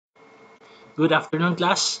Good afternoon,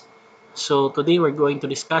 class. So today we're going to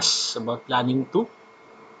discuss about planning 2.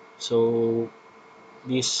 So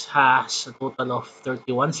this has a total of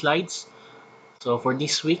 31 slides. So for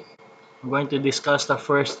this week, we're going to discuss the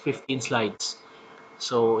first 15 slides.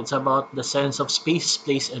 So it's about the sense of space,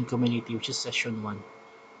 place, and community, which is session 1.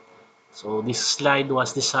 So this slide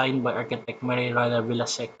was designed by architect Marirana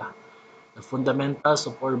Villaseca, the fundamentals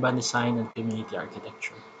of urban design and community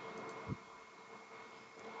architecture.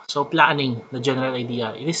 So planning, the general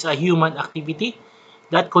idea, it is a human activity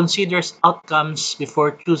that considers outcomes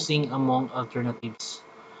before choosing among alternatives.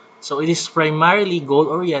 So it is primarily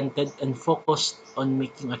goal-oriented and focused on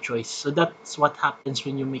making a choice. So that's what happens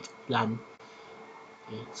when you make a plan.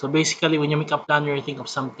 Okay. So basically, when you make a plan, you think of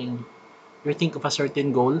something, you think of a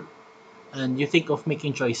certain goal, and you think of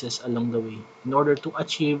making choices along the way in order to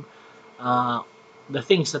achieve uh, the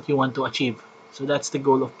things that you want to achieve. So that's the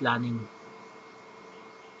goal of planning.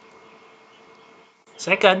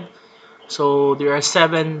 Second, so there are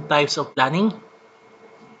 7 types of planning.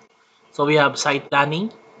 So we have site planning.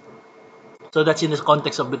 So that's in the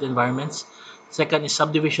context of built environments. Second is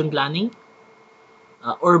subdivision planning,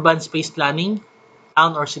 urban space planning,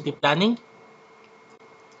 town or city planning,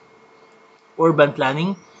 urban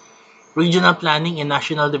planning, regional planning, and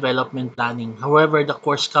national development planning. However, the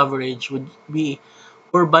course coverage would be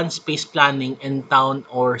urban space planning and town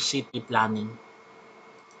or city planning.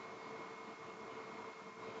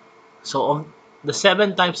 So of the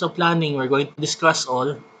 7 types of planning, we're going to discuss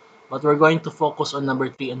all, but we're going to focus on number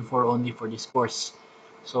 3 and 4 only for this course.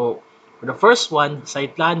 So for the first one,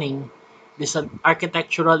 site planning, this is an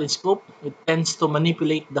architectural in scope. It tends to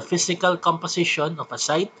manipulate the physical composition of a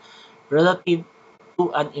site relative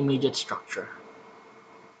to an immediate structure.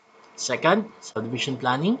 Second, subdivision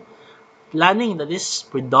planning. Planning that is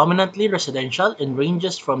predominantly residential and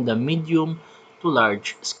ranges from the medium to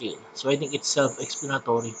large scale. So I think it's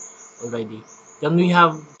self-explanatory already. Then we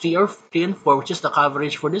have 3 and 4, which is the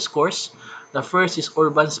coverage for this course. The first is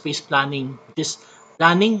urban space planning, which is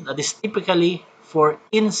planning that is typically for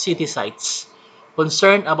in-city sites,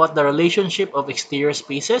 concerned about the relationship of exterior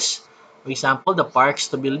spaces, for example, the parks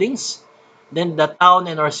to buildings. Then the town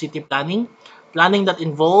and or city planning, planning that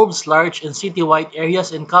involves large and citywide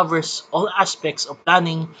areas and covers all aspects of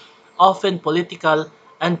planning, often political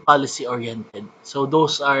and policy oriented. So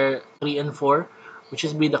those are 3 and 4, which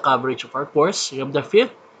is be the coverage of our course. We have the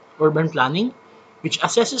fifth, urban planning, which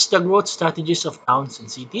assesses the growth strategies of towns and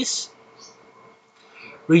cities.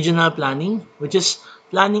 Regional planning, which is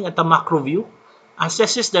planning at a macro view,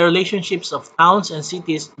 assesses the relationships of towns and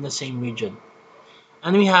cities in the same region.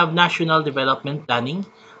 And we have national development planning,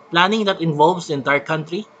 planning that involves the entire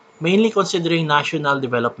country, mainly considering national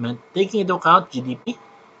development, taking into account GDP,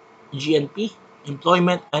 GNP,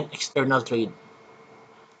 employment, and external trade.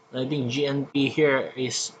 I think GNP here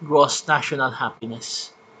is gross national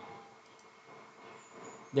happiness.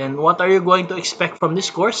 Then what are you going to expect from this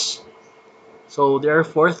course? So there are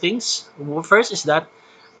 4 things. First is that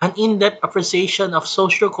an in-depth appreciation of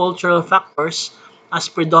socio-cultural factors as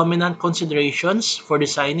predominant considerations for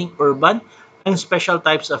designing urban and special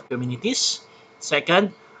types of communities.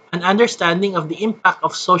 Second, an understanding of the impact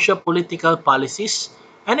of socio-political policies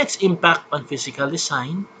and its impact on physical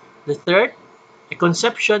design. The third, a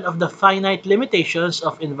conception of the finite limitations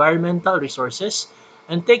of environmental resources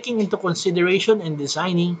and taking into consideration in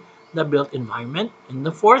designing the built environment. And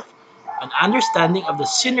the fourth, an understanding of the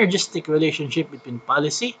synergistic relationship between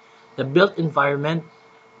policy, the built environment,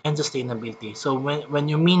 and sustainability. So when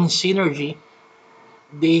you mean synergy,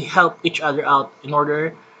 they help each other out in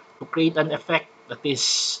order to create an effect that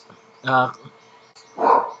is uh,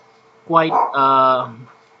 quite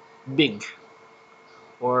big,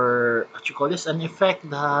 or what you call this, an effect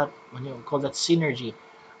that when you call that synergy,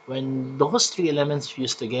 when those 3 elements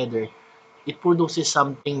fuse together, it produces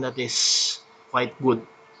something that is quite good.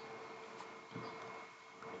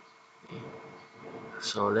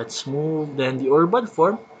 So let's move then the urban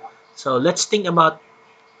form. So let's think about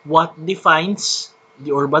what defines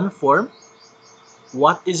the urban form,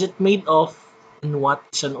 what is it made of, and what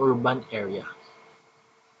is an urban area.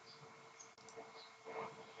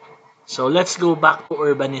 So let's go back to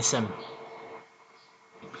urbanism.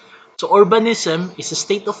 So urbanism is a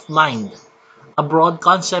state of mind, a broad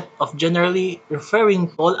concept of generally referring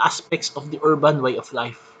to all aspects of the urban way of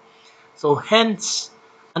life. So hence,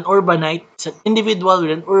 an urbanite is an individual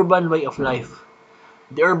with an urban way of life.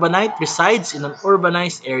 The urbanite resides in an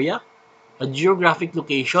urbanized area, a geographic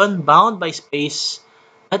location bound by space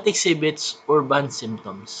that exhibits urban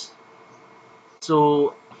symptoms.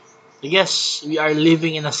 So I guess we are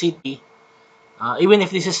living in a city. Even if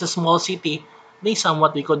this is a small city, think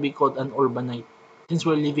somewhat we could be called an urbanite since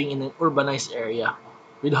we're living in an urbanized area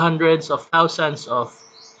with hundreds of thousands of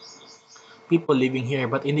people living here.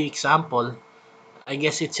 But in the example, I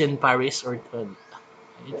guess it's in Paris or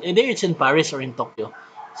either it's in Paris or in Tokyo.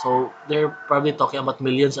 So they're probably talking about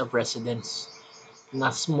millions of residents in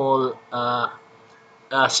a small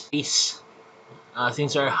space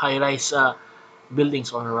since there are high-rise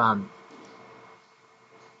buildings all around.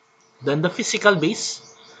 Then the physical base.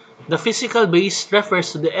 The physical base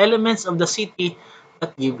refers to the elements of the city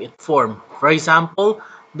that give it form. For example,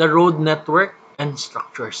 the road network and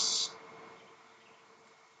structures.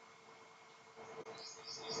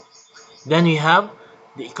 Then we have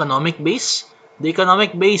the economic base. The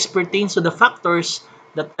economic base pertains to the factors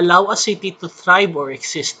that allow a city to thrive or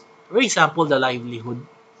exist. For example, the livelihood.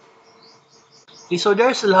 Okay, so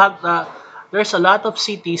there's a lot of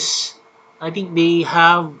cities. I think they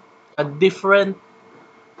have different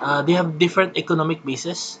economic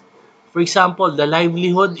bases. For example, the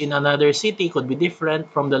livelihood in another city could be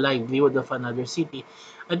different from the livelihood of another city.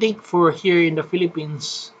 I think for here in the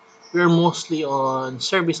Philippines, we're mostly on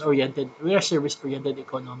service oriented. We are service oriented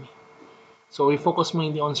economy. So we focus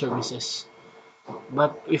mainly on services.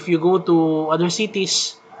 But if you go to other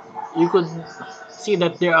cities, you could see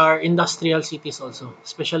that there are industrial cities also,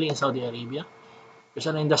 especially in Saudi Arabia. There's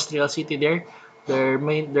an industrial city there. Their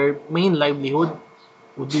main livelihood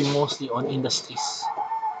would be mostly on industries.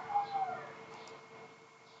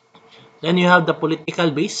 Then you have the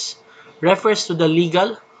political base, refers to the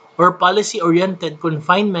legal or policy-oriented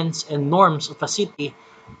confinements and norms of a city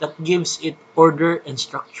that gives it order and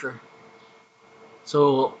structure.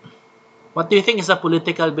 So, what do you think is the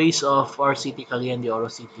political base of our city, Cagayan de Oro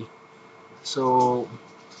City? So,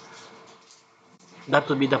 that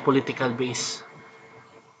would be the political base.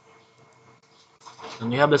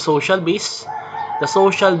 And you have the social base. The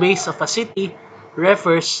social base of a city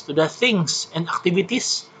refers to the things and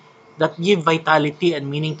activities that give vitality and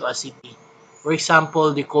meaning to a city. For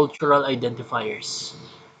example, the cultural identifiers.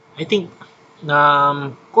 I think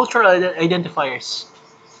cultural identifiers,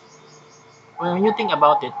 when you think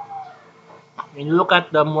about it, when you look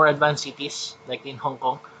at the more advanced cities, like in Hong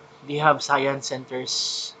Kong, they have science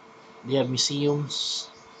centers, they have museums,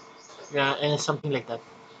 yeah, and something like that.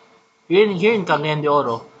 Here in Cagayan de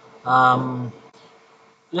Oro, um,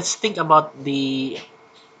 let's think about the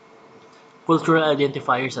cultural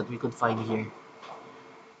identifiers that we could find here.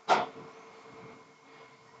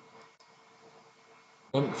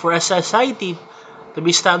 And for a society to be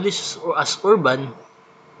established as urban,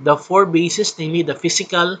 the four bases, namely the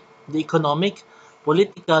physical, the economic,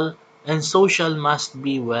 political, and social, must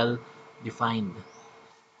be well defined.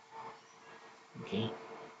 Okay.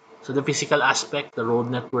 So the physical aspect, the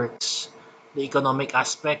road networks, the economic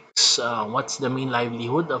aspects, what's the main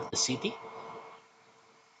livelihood of the city,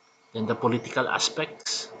 then the political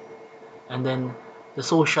aspects, and then the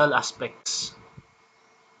social aspects.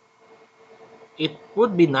 It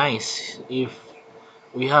would be nice if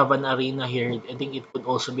we have an arena here. I think it could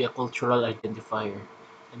also be a cultural identifier.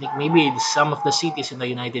 I think maybe some of the cities in the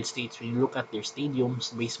United States, when you look at their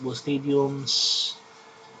stadiums, baseball stadiums,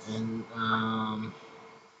 and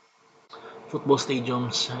football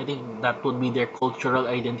stadiums, I think that would be their cultural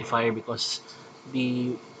identifier because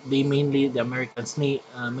the the Americans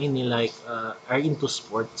mainly like are into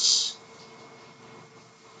sports.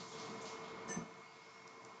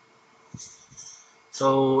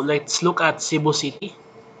 So let's look at Cebu City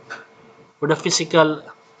for the physical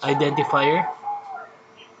identifier.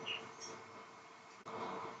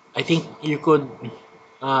 I think you could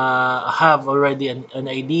have already an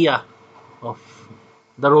idea of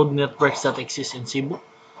the road networks that exist in Cebu.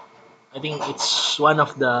 I think it's one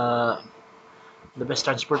of the best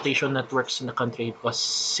transportation networks in the country because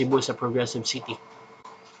Cebu is a progressive city.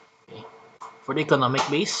 Okay. For the economic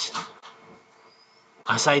base,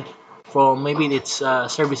 aside from maybe it's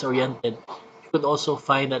service oriented, you could also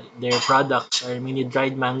find that their products are mainly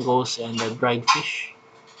dried mangoes and dried fish.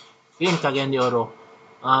 Here in Cagayan de Oro,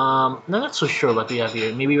 I'm not so sure what we have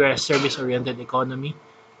here. Maybe we're a service oriented economy.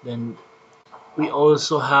 Then we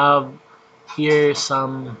also have here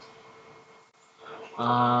some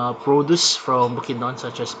produce from Bukidnon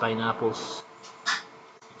such as pineapples.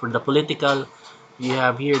 For the political, we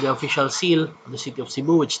have here the official seal of the city of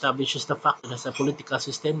Cebu, which establishes the fact that as a political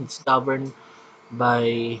system, it's governed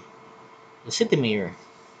by the city mayor.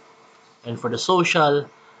 And for the social,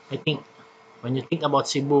 I think when you think about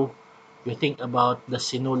Cebu, you think about the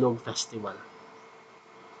Sinulog Festival.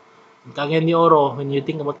 In Cagayan de Oro, when you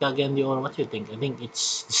think about Cagayan de Oro, what do you think? I think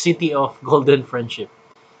it's the city of golden friendship,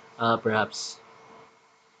 perhaps.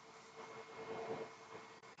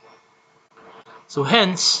 So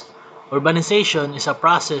hence, urbanization is a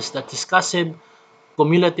process that discusses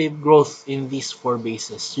cumulative growth in these four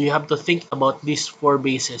bases. So you have to think about these four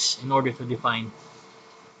bases in order to define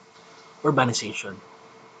urbanization.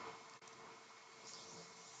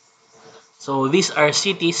 So these are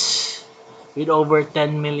cities with over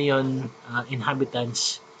 10 million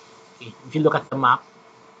inhabitants. Okay. If you look at the map,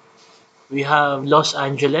 we have Los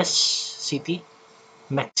Angeles City,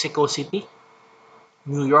 Mexico City,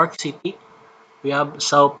 New York City, we have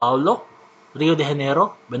Sao Paulo, Rio de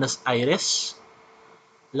Janeiro, Buenos Aires,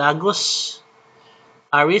 Lagos,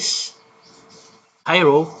 Paris,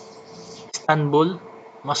 Cairo, Istanbul,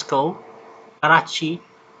 Moscow, Karachi,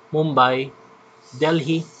 Mumbai,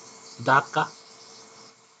 Delhi, Dhaka,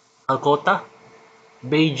 Calcutta,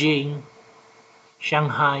 Beijing,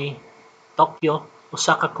 Shanghai, Tokyo,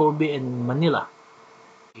 Osaka, Kobe, and Manila.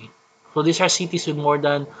 Okay. So these are cities with more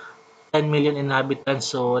than 10 million inhabitants.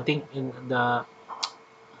 So I think in the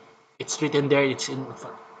it's written there. It's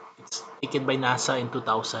taken by NASA in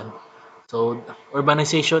 2000. So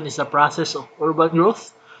urbanization is the process of urban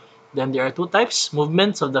growth. Then there are two types: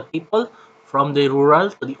 movements of the people from the rural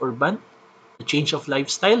to the urban, the change of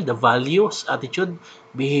lifestyle, the values, attitude,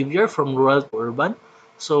 behavior from rural to urban.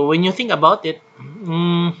 So when you think about it,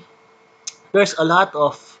 there's a lot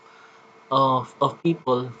of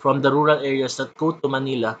people from the rural areas that go to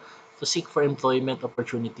Manila to seek for employment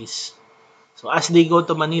opportunities. So as they go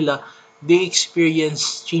to Manila, they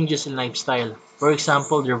experience changes in lifestyle. For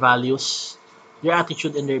example, their values, their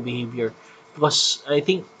attitude, and their behavior. Because I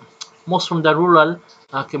think most from the rural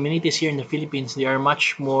communities here in the Philippines, they are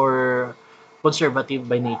much more conservative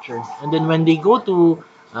by nature. And then when they go to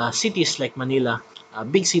cities like Manila,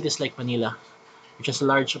 big cities like Manila, which has a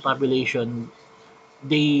large population,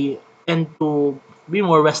 they tend to be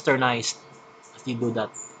more westernized as they do that.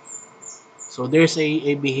 So there's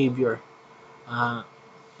a behavior uh,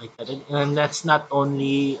 like that. And that's not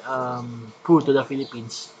only true to the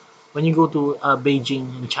Philippines. When you go to Beijing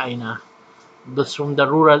in China, those from the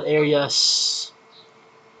rural areas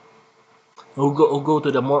who go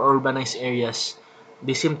to the more urbanized areas,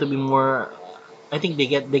 they seem to be more. I think they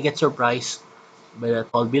get surprised by the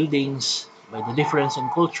tall buildings, by the difference in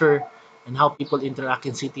culture, and how people interact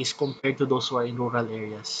in cities compared to those who are in rural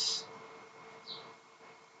areas.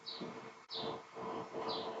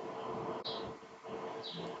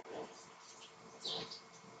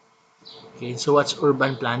 Okay, so what's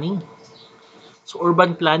urban planning? So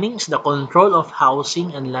urban planning is the control of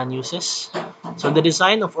housing and land uses. So the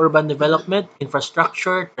design of urban development,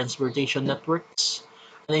 infrastructure, transportation networks,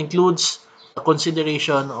 and includes the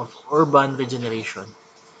consideration of urban regeneration.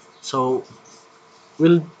 So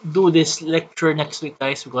we'll do this lecture next week,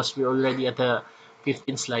 guys, because we're already at the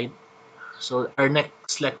 15th slide. So our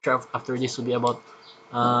next lecture after this will be about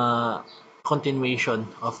uh, continuation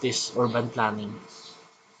of this urban planning.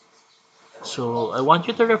 So I want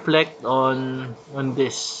you to reflect on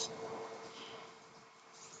this.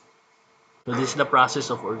 So this is the process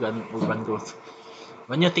of urban growth.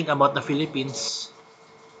 When you think about the Philippines,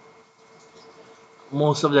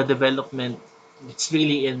 most of the development it's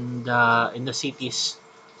really in the cities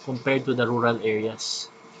compared to the rural areas.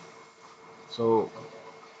 So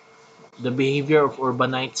the behavior of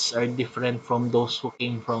urbanites are different from those who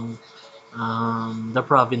came from the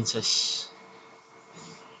provinces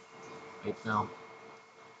right now.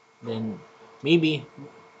 Then maybe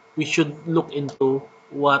we should look into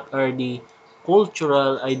what are the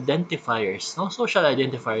cultural identifiers, no social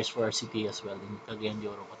identifiers for our city as well in Cagayan de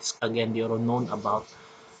Oro. What is Cagayan de Oro known about,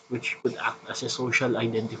 which could act as a social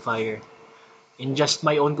identifier? In just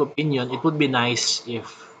my own opinion, it would be nice if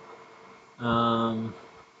um,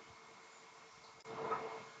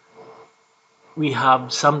 we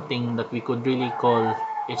have something that we could really call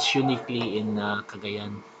it's uniquely in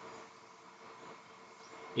Cagayan.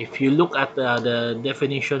 If you look at the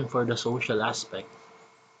definition for the social aspect,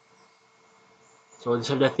 so these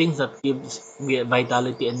are the things that gives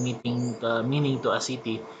vitality and meaning to a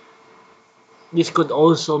city. This could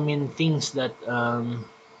also mean things that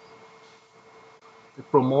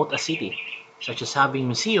promote a city, such as having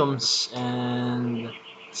museums and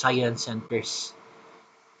science centers.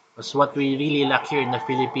 Because what we really lack here in the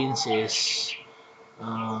Philippines is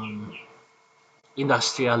um,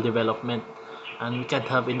 industrial development, and we can't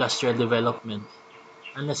have industrial development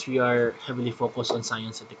unless we are heavily focused on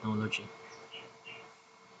science and technology.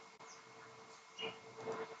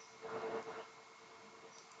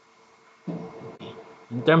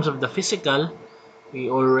 In terms of the physical, we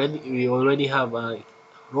already have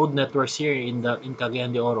road networks here in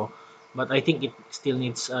Cagayan de Oro, but I think it still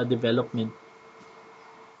needs development.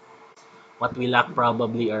 What we lack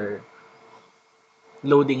probably are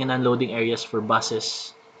loading and unloading areas for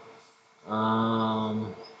buses,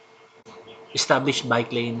 um, established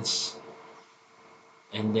bike lanes,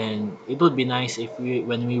 and then it would be nice if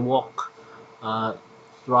when we walk uh,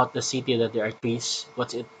 throughout the city, that there are trees,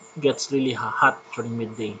 but it gets really hot during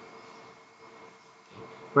midday.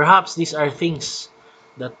 Perhaps these are things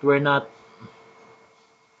that were not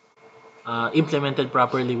implemented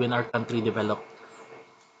properly when our country developed.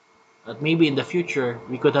 But maybe in the future,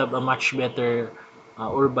 we could have a much better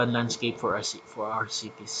urban landscape for for our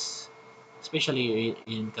cities, especially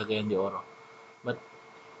in Cagayan de Oro. But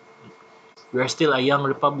we are still a young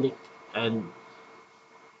republic, and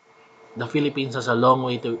the Philippines has a long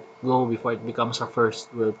way to go before it becomes a first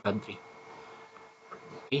world country.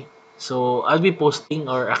 Okay, so I'll be posting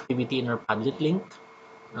our activity in our Padlet link.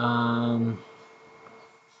 Um,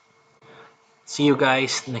 See you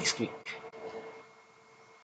guys next week.